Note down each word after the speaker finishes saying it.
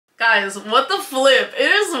guys, what the flip? It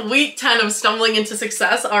is week 10 of stumbling into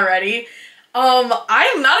success already.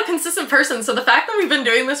 I am not a consistent person, so the fact that we've been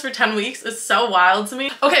doing this for 10 weeks is so wild to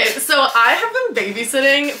me. Okay, so I have been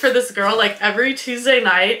babysitting for this girl like every Tuesday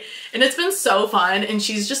night, and it's been so fun, and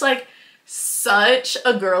she's just like such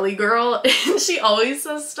a girly girl, and she always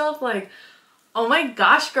says stuff like, oh my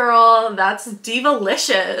gosh girl, that's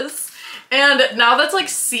Divalicious. And now that's like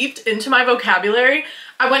seeped into my vocabulary.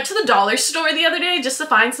 I went to the dollar store the other day just to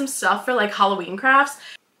find some stuff for like Halloween crafts,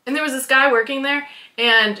 and there was this guy working there,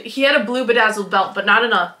 and he had a blue bedazzled belt, but not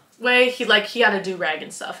in a way. He had a do-rag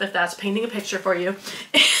and stuff, if that's painting a picture for you.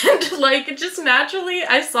 And like just naturally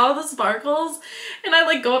I saw the sparkles, and I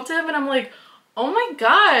like go up to him and I'm like, oh my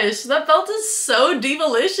gosh, that belt is so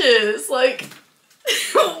Divalicious. Like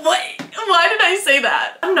what? Why did I say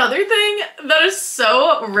that? Another thing that is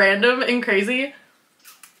so random and crazy.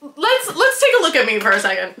 Let's take a look at me for a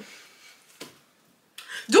second.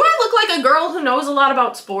 Do I look like a girl who knows a lot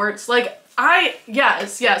about sports? Like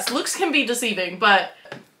yes, looks can be deceiving, but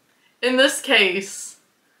in this case,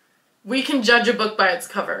 we can judge a book by its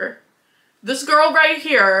cover. This girl right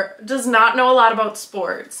here does not know a lot about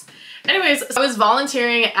sports. Anyways, I was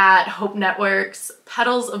volunteering at Hope Network's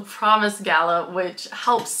Petals of Promise Gala, which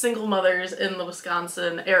helps single mothers in the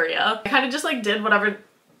Wisconsin area. I kind of just like did whatever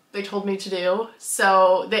they told me to do.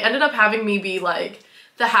 So they ended up having me be like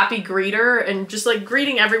the happy greeter and just like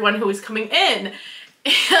greeting everyone who was coming in.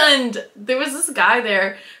 And there was this guy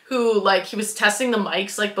there who like, he was testing the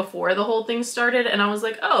mics like before the whole thing started, and I was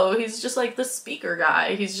like, oh, he's just like the speaker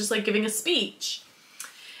guy. He's just like giving a speech.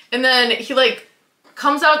 And then he like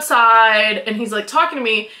comes outside and he's like talking to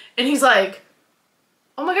me, and he's like,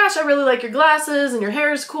 oh my gosh, I really like your glasses and your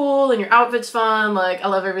hair is cool and your outfit's fun. Like, I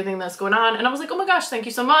love everything that's going on. And I was like, oh my gosh, thank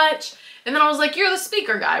you so much. And then I was like, you're the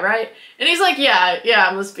speaker guy, right? And he's like, yeah,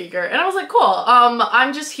 I'm the speaker. And I was like, cool.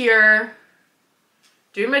 I'm just here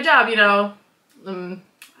doing my job, you know, the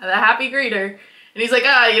happy greeter. And he's like,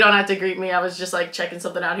 you don't have to greet me. I was just like checking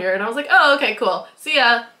something out here. And I was like, oh, okay, cool. See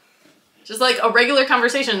ya. Just like a regular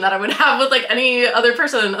conversation that I would have with like any other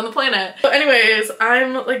person on the planet. So anyways,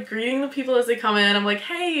 I'm like greeting the people as they come in. I'm like,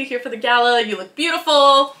 hey, you here for the gala? You look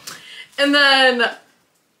beautiful. And then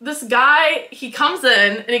this guy, he comes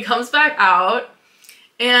in and he comes back out,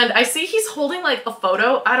 and I see he's holding like a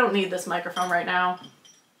photo. I don't need this microphone right now.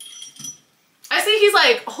 I see he's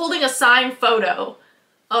like holding a signed photo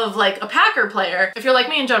of like a Packer player. If you're like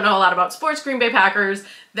me and don't know a lot about sports, Green Bay Packers,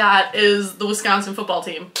 that is the Wisconsin football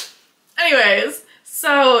team. Anyways,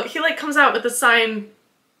 so he like comes out with this sign,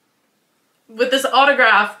 with this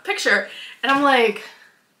autograph picture, and I'm like,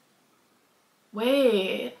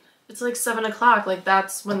 wait, it's like 7 o'clock, like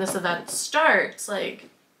that's when this event starts. Like,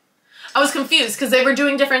 I was confused because they were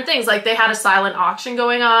doing different things. Like they had a silent auction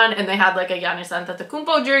going on, and they had like a Giannis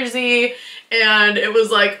Antetokounmpo jersey, and it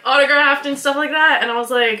was like autographed and stuff like that. And I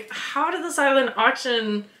was like, how did the silent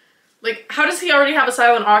auction, like how does he already have a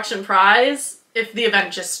silent auction prize if the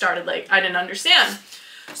event just started? Like, I didn't understand.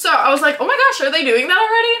 So I was like, oh my gosh, are they doing that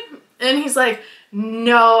already? And he's like,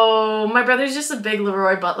 no, my brother's just a big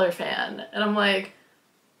Leroy Butler fan. And I'm like,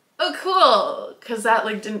 oh cool, because that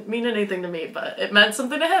like didn't mean anything to me, but it meant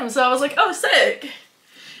something to him. So I was like, oh sick. And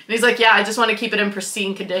he's like, yeah, I just want to keep it in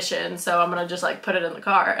pristine condition, so I'm gonna just like put it in the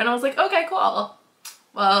car. And I was like, okay, cool.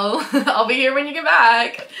 Well, I'll be here when you get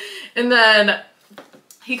back. And then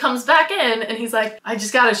he comes back in and he's like, I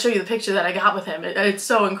just gotta show you the picture that I got with him. It's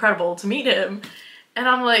so incredible to meet him. And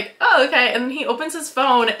I'm like, oh, okay. And then he opens his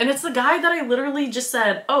phone, and it's the guy that I literally just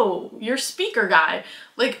said, oh, you're speaker guy.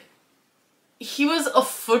 Like, he was a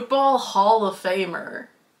football Hall of Famer.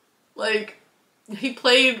 Like, he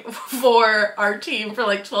played for our team for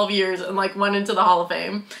like 12 years and like went into the Hall of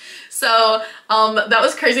Fame. So that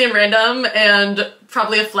was crazy and random, and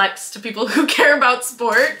probably a flex to people who care about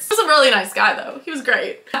sports. He was a really nice guy though. He was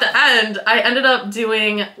great. At the end, I ended up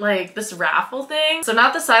doing like this raffle thing. So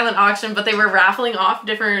not the silent auction, but they were raffling off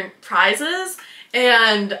different prizes,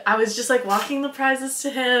 and I was just like walking the prizes to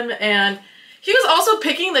him, and he was also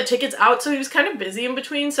picking the tickets out, so he was kind of busy in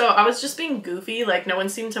between, so I was just being goofy, like no one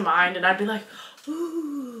seemed to mind, and I'd be like,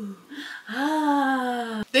 ooh,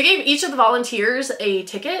 ah. They gave each of the volunteers a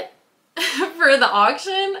ticket for the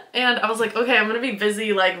auction, and I was like, okay, I'm gonna be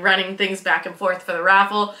busy like running things back and forth for the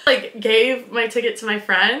raffle. Like gave my ticket to my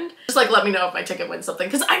friend, just like let me know if my ticket wins something,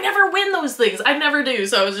 because I never win those things. I never do,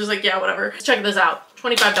 so I was just like, yeah, whatever. Check this out.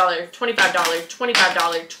 $25, $25, $25,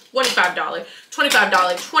 $25, $25,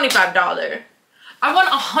 $25. I won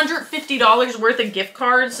 $150 worth of gift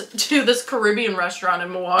cards to this Caribbean restaurant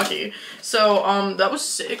in Milwaukee. So that was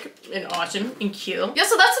sick and awesome and cute. Yeah,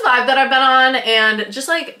 so that's the vibe that I've been on, and just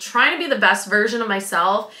like trying to be the best version of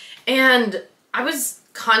myself And I was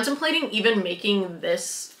contemplating even making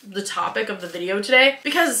this the topic of the video today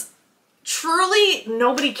because truly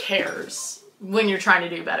nobody cares when you're trying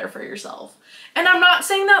to do better for yourself. And I'm not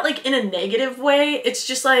saying that like in a negative way. It's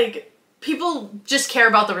just like people just care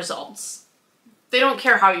about the results. They don't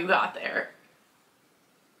care how you got there.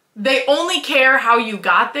 They only care how you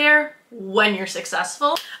got there when you're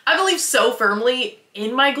successful. I believe so firmly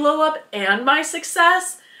in my glow up and my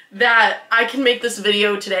success that I can make this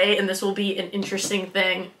video today and this will be an interesting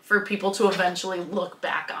thing for people to eventually look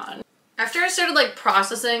back on. After I started like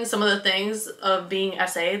processing some of the things of being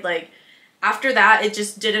SA'd, like after that it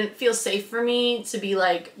just didn't feel safe for me to be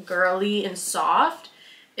like girly and soft.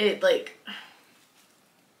 It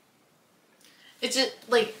just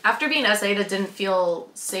like after being SA'd it didn't feel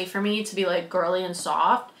safe for me to be like girly and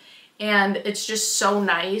soft, and it's just so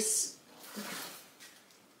nice.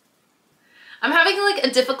 I'm having like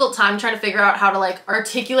a difficult time trying to figure out how to like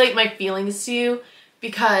articulate my feelings to you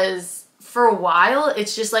because for a while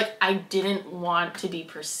it's just like I didn't want to be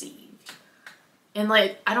perceived. And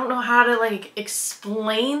like I don't know how to like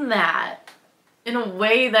explain that in a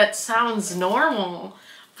way that sounds normal,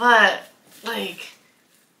 but like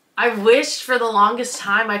I wished for the longest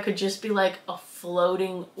time I could just be like a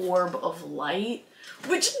floating orb of light,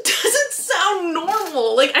 which doesn't sound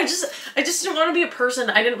normal. Like I just didn't want to be a person.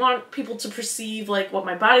 I didn't want people to perceive like what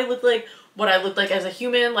my body looked like, what I looked like as a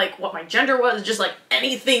human, like what my gender was, just like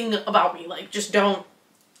anything about me. Like just don't.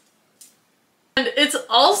 And it's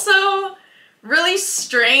also really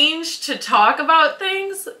strange to talk about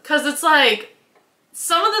things because it's like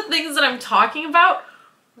some of the things that I'm talking about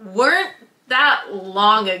weren't that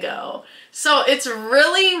long ago. So it's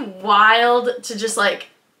really wild to just like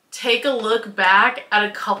take a look back at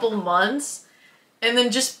a couple months and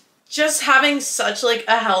then just having such like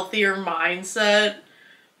a healthier mindset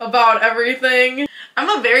about everything.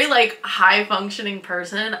 I'm a very like high functioning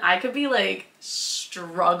person. I could be like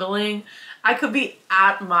struggling. I could be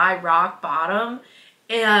at my rock bottom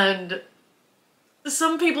and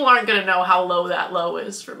some people aren't gonna know how low that low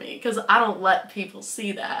is for me because I don't let people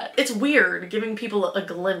see that. It's weird giving people a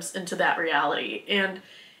glimpse into that reality, and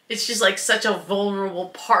it's just like such a vulnerable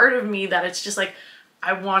part of me that it's just like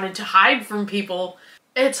I wanted to hide from people.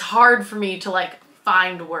 It's hard for me to like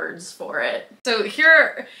find words for it. So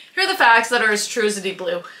here are the facts that are as true as the deep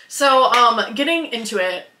blue. So getting into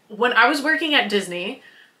it, when I was working at Disney,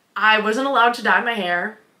 I wasn't allowed to dye my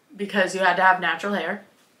hair because you had to have natural hair.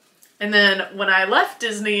 And then when I left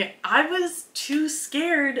Disney, I was too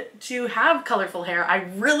scared to have colorful hair. I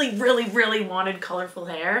really, really, really wanted colorful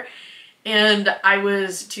hair. And I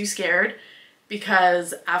was too scared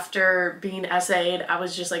because after being SA'd, I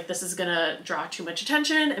was just like, this is gonna draw too much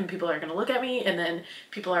attention and people are gonna look at me and then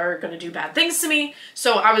people are gonna do bad things to me.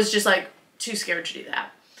 So I was just like too scared to do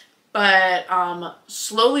that. But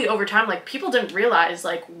slowly over time, like people didn't realize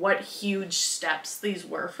like what huge steps these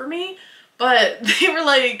were for me, but they were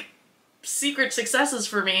like secret successes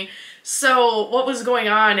for me. So what was going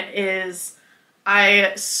on is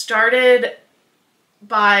I started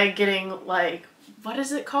by getting like, what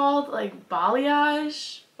is it called? Like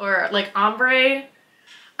balayage or like ombre.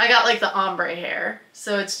 I got like the ombre hair.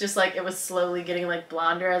 So it's just like it was slowly getting like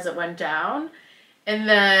blonder as it went down. And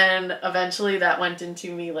then eventually that went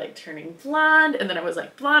into me like turning blonde, and then I was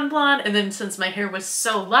like blonde. And then since my hair was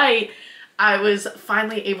so light, I was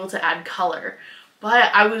finally able to add color.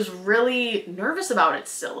 But I was really nervous about it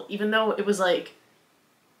still, even though it was like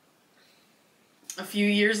a few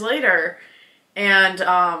years later. And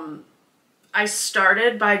I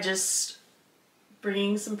started by just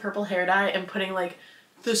bringing some purple hair dye and putting like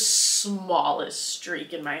the smallest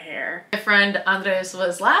streak in my hair. My friend Andres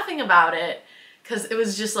was laughing about it because it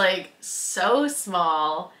was just like so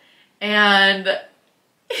small, and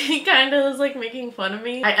he kind of was like making fun of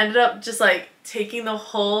me. I ended up just like taking the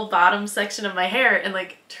whole bottom section of my hair and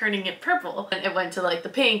like turning it purple, and it went to like the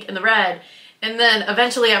pink and the red, and then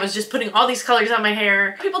eventually I was just putting all these colors on my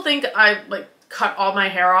hair. People think I like cut all my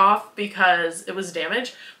hair off because it was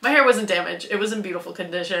damaged. My hair wasn't damaged. It was in beautiful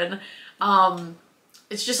condition.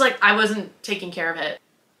 It's just like I wasn't taking care of it.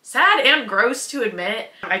 Sad and gross to admit.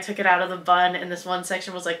 I took it out of the bun and this one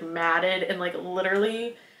section was like matted and like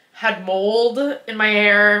literally had mold in my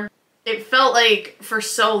hair. It felt like for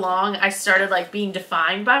so long I started like being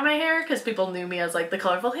defined by my hair because people knew me as like the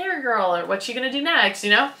colorful hair girl or what's she gonna do next, you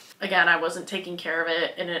know? Again, I wasn't taking care of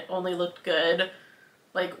it and it only looked good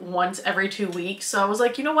like once every 2 weeks. So I was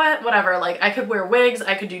like, you know what? Whatever. Like I could wear wigs.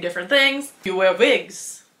 I could do different things. You wear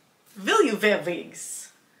wigs. Will you wear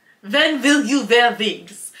wigs? When will you wear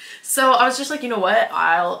wigs? So I was just like, you know what?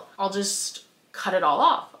 I'll just cut it all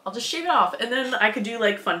off. I'll just shave it off. And then I could do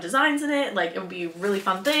like fun designs in it. Like it would be a really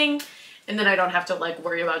fun thing. And then I don't have to like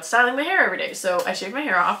worry about styling my hair every day. So I shaved my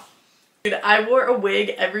hair off. Dude, I wore a wig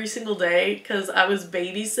every single day because I was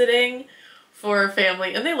babysitting for a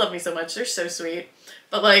family and they love me so much. They're so sweet.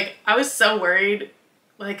 But like, I was so worried,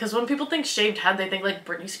 like, because when people think shaved head, they think like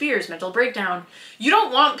Britney Spears, mental breakdown. You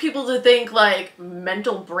don't want people to think like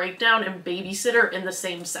mental breakdown and babysitter in the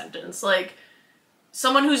same sentence. Like,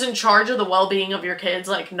 someone who's in charge of the well-being of your kids,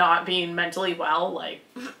 like, not being mentally well, like,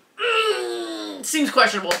 seems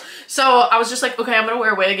questionable. So I was just like, okay, I'm gonna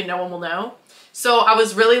wear a wig and no one will know. So I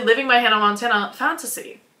was really living my Hannah Montana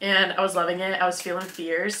fantasy and I was loving it. I was feeling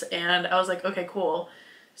fierce and I was like, okay, cool.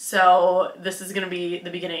 So this is gonna be the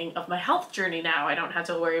beginning of my health journey now. I don't have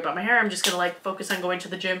to worry about my hair. I'm just gonna like focus on going to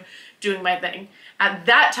the gym, doing my thing. At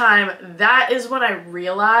that time, that is when I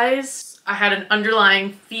realized I had an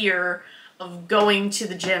underlying fear of going to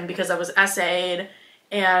the gym because I was SA'd,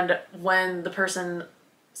 and when the person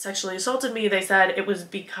sexually assaulted me, they said it was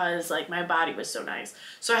because like my body was so nice.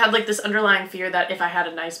 So I had like this underlying fear that if I had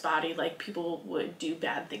a nice body, like people would do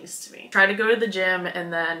bad things to me. Try to go to the gym,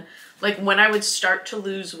 and then like when I would start to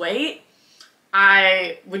lose weight,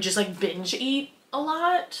 I would just like binge eat a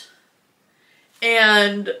lot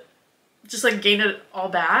and just like gain it all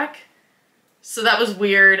back. So that was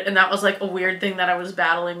weird, and that was like a weird thing that I was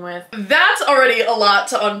battling with. That's already a lot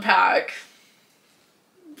to unpack.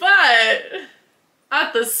 But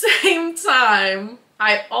at the same time,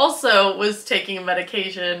 I also was taking a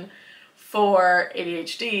medication for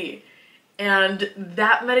ADHD, and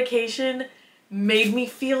that medication made me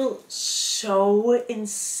feel so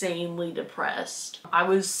insanely depressed. I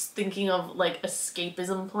was thinking of like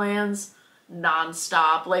escapism plans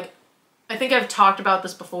nonstop. Like, I think I've talked about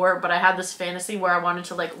this before, but I had this fantasy where I wanted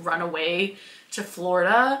to like run away to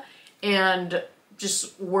Florida and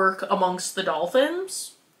just work amongst the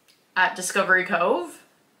dolphins at Discovery Cove.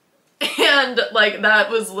 And like that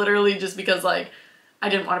was literally just because like I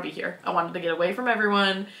didn't want to be here. I wanted to get away from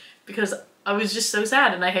everyone because I was just so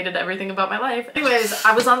sad and I hated everything about my life. Anyways,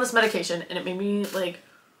 I was on this medication and it made me like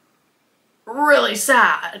really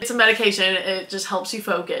sad. It's a medication, it just helps you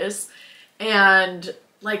focus. And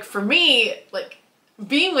like for me, like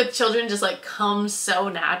being with children just like comes so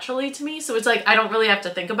naturally to me. So it's like I don't really have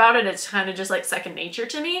to think about it. It's kind of just like second nature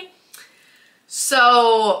to me.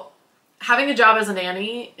 So having a job as a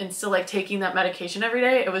nanny and still like taking that medication every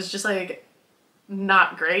day, it was just like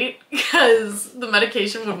not great because the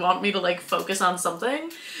medication would want me to like focus on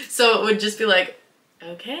something. So it would just be like,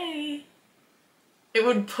 okay. It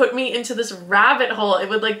would put me into this rabbit hole. It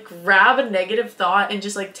would like grab a negative thought and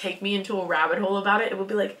just like take me into a rabbit hole about it. It would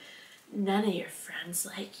be like, none of your friends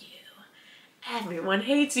like you. Everyone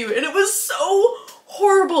hates you. And it was so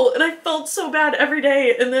horrible. And I felt so bad every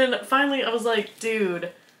day. And then finally I was like,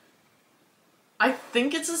 dude, I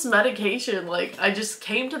think it's this medication. Like, I just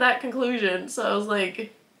came to that conclusion. So I was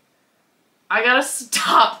like, I gotta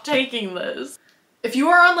stop taking this. If you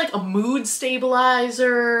are on like a mood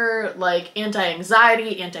stabilizer, like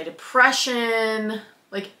anti-anxiety, anti-depression,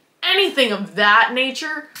 like anything of that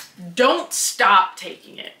nature, don't stop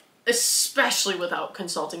taking it, especially without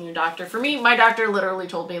consulting your doctor. For me, my doctor literally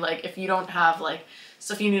told me like, if you don't have like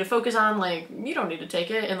stuff you need to focus on, like you don't need to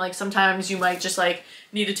take it. And like sometimes you might just like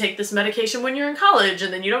need to take this medication when you're in college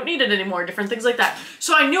and then you don't need it anymore, different things like that.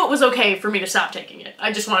 So I knew it was okay for me to stop taking it.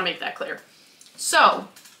 I just want to make that clear. So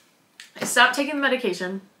I stopped taking the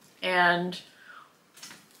medication and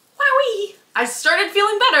wowee, I started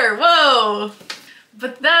feeling better. Whoa.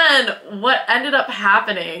 But then what ended up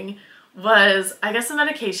happening was, I guess the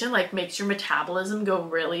medication like makes your metabolism go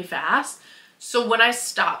really fast. So when I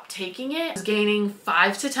stopped taking it, I was gaining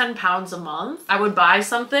 5 to 10 pounds a month. I would buy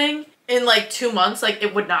something in like 2 months, like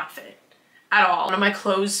it would not fit at all. None of my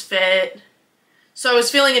clothes fit. So I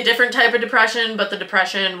was feeling a different type of depression, but the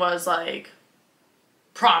depression was like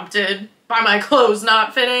prompted by my clothes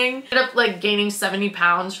not fitting. I ended up like gaining 70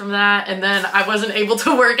 pounds from that, and then I wasn't able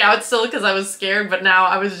to work out still because I was scared, but now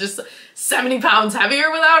I was just 70 pounds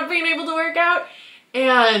heavier without being able to work out.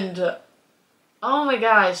 And oh my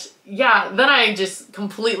gosh, yeah, then I just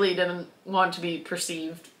completely didn't want to be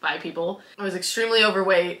perceived by people. I was extremely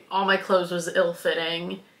overweight, all my clothes was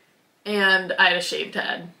ill-fitting, and I had a shaved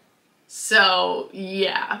head. So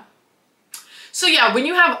yeah. So yeah, when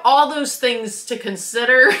you have all those things to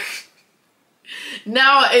consider,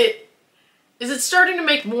 now it's starting to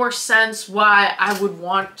make more sense why I would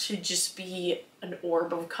want to just be an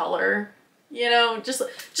orb of color, you know, just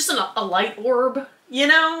a light orb, you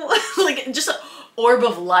know, like just an orb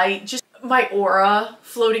of light, just my aura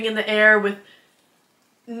floating in the air with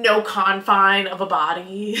no confine of a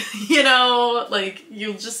body, you know? Like,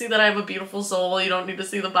 you'll just see that I have a beautiful soul. You don't need to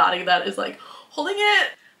see the body that is like holding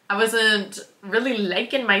it. I wasn't really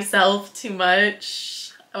liking myself too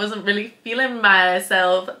much. I wasn't really feeling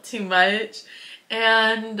myself too much.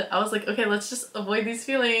 And I was like, okay, let's just avoid these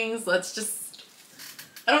feelings. Let's just,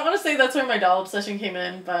 I don't want to say that's where my doll obsession came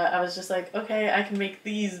in, but I was just like, okay, I can make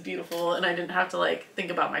these beautiful and I didn't have to like think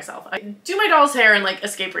about myself. I do my doll's hair and like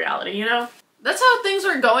escape reality, you know? That's how things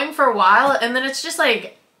were going for a while, and then it's just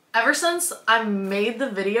like, ever since I made the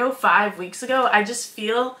video 5 weeks ago, I just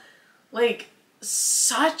feel like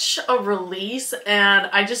such a release,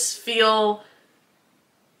 and I just feel,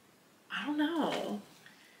 I don't know.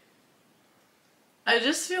 I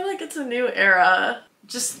just feel like it's a new era.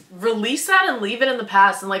 Just release that and leave it in the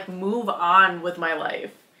past and like move on with my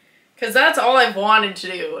life. Because that's all I've wanted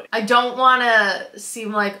to do. I don't want to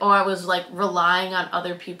seem like, oh, I was like relying on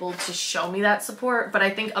other people to show me that support, but I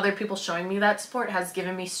think other people showing me that support has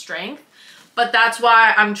given me strength. But that's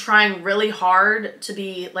why I'm trying really hard to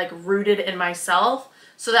be like rooted in myself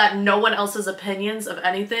so that no one else's opinions of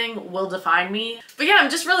anything will define me. But yeah, I'm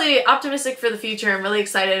just really optimistic for the future. I'm really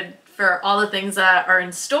excited for all the things that are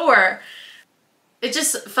in store. It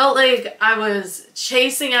just felt like I was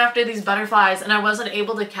chasing after these butterflies and I wasn't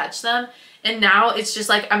able to catch them. And now it's just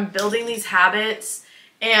like I'm building these habits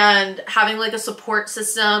and having like a support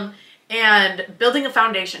system and building a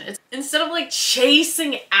foundation. It's, instead of like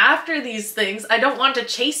chasing after these things, I don't want to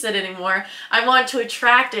chase it anymore. I want to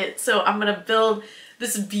attract it. So I'm gonna build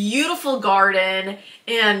this beautiful garden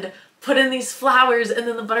and put in these flowers, and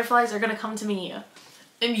then the butterflies are gonna come to me.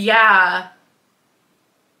 And yeah,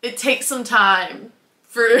 it takes some time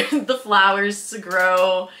for the flowers to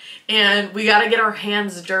grow, and we gotta get our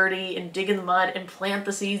hands dirty and dig in the mud and plant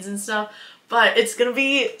the seeds and stuff, but it's gonna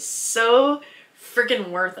be so freaking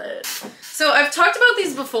worth it. So I've talked about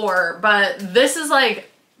these before, but this has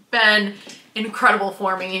like been incredible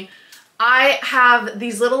for me. I have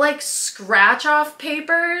these little like scratch off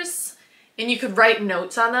papers and you could write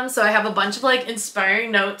notes on them. So I have a bunch of like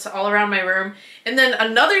inspiring notes all around my room. And then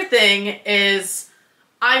another thing is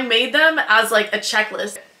I made them as like a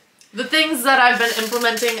checklist. The things that I've been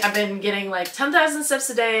implementing, I've been getting like 10,000 steps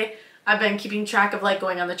a day. I've been keeping track of like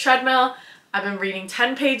going on the treadmill. I've been reading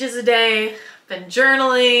 10 pages a day, been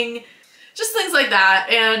journaling, just things like that.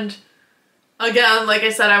 And again, like I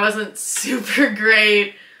said, I wasn't super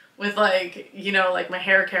great with like, you know, like my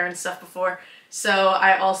hair care and stuff before. So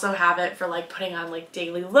I also have it for like putting on like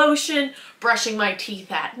daily lotion, brushing my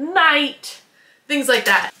teeth at night, things like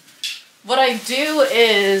that. What I do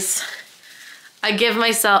is I give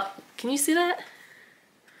myself, can you see that?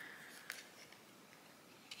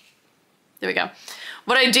 There we go.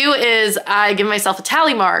 What I do is I give myself a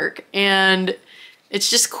tally mark, and it's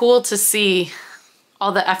just cool to see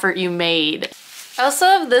all the effort you made. I also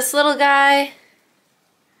have this little guy,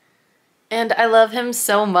 and I love him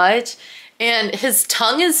so much. And his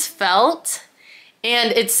tongue is felt,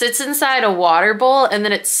 and it sits inside a water bowl, and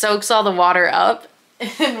then it soaks all the water up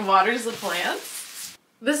and waters the plants.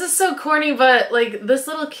 This is so corny, but like this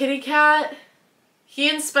little kitty cat, he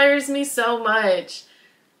inspires me so much.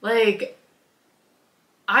 Like,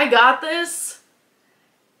 I got this,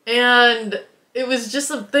 and it was just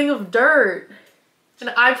a thing of dirt,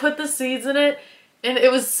 and I put the seeds in it, and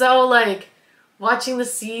it was so like watching the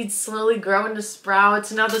seeds slowly grow into sprouts,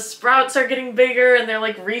 and now the sprouts are getting bigger and they're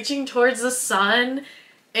like reaching towards the sun.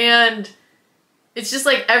 And it's just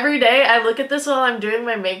like every day I look at this while I'm doing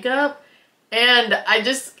my makeup, and I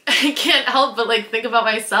can't help but like think about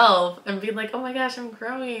myself and be like, oh my gosh, I'm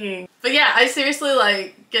growing. But yeah, I seriously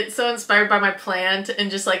like get so inspired by my plant, and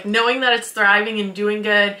just like knowing that it's thriving and doing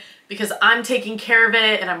good because I'm taking care of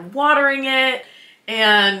it and I'm watering it,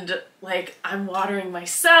 and like I'm watering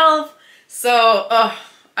myself. So,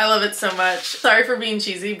 I love it so much. Sorry for being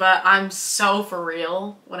cheesy, but I'm so for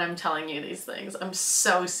real when I'm telling you these things. I'm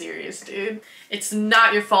so serious, dude. It's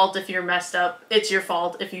not your fault if you're messed up. It's your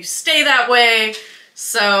fault if you stay that way.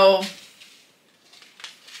 So,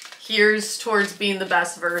 here's towards being the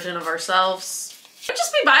best version of ourselves. Don't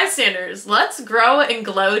just be bystanders. Let's grow and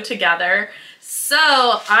glow together.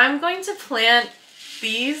 So, I'm going to plant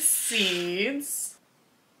these seeds.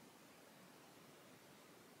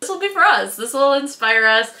 This will be for us. This will inspire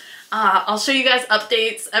us. I'll show you guys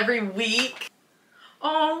updates every week.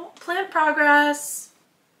 Oh, plant progress.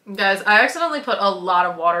 Guys, I accidentally put a lot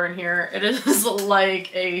of water in here. It is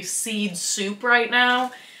like a seed soup right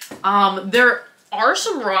now. There are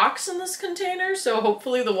some rocks in this container, so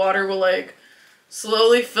hopefully the water will like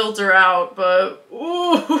slowly filter out, but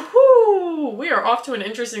ooh, we are off to an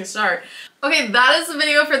interesting start. Okay, that is the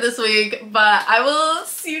video for this week, but I will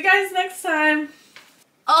see you guys next time.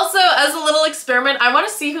 Also, as a little experiment, I want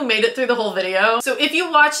to see who made it through the whole video. So if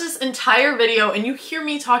you watch this entire video and you hear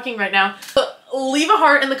me talking right now, leave a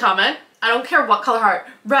heart in the comment. I don't care what color heart,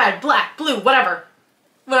 red, black, blue, whatever.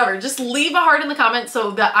 Whatever, just leave a heart in the comment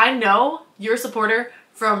so that I know you're a supporter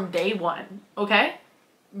from day one, okay?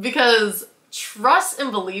 Because trust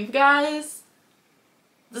and believe, guys,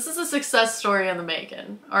 this is a success story in the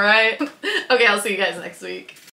making, all right? Okay, I'll see you guys next week.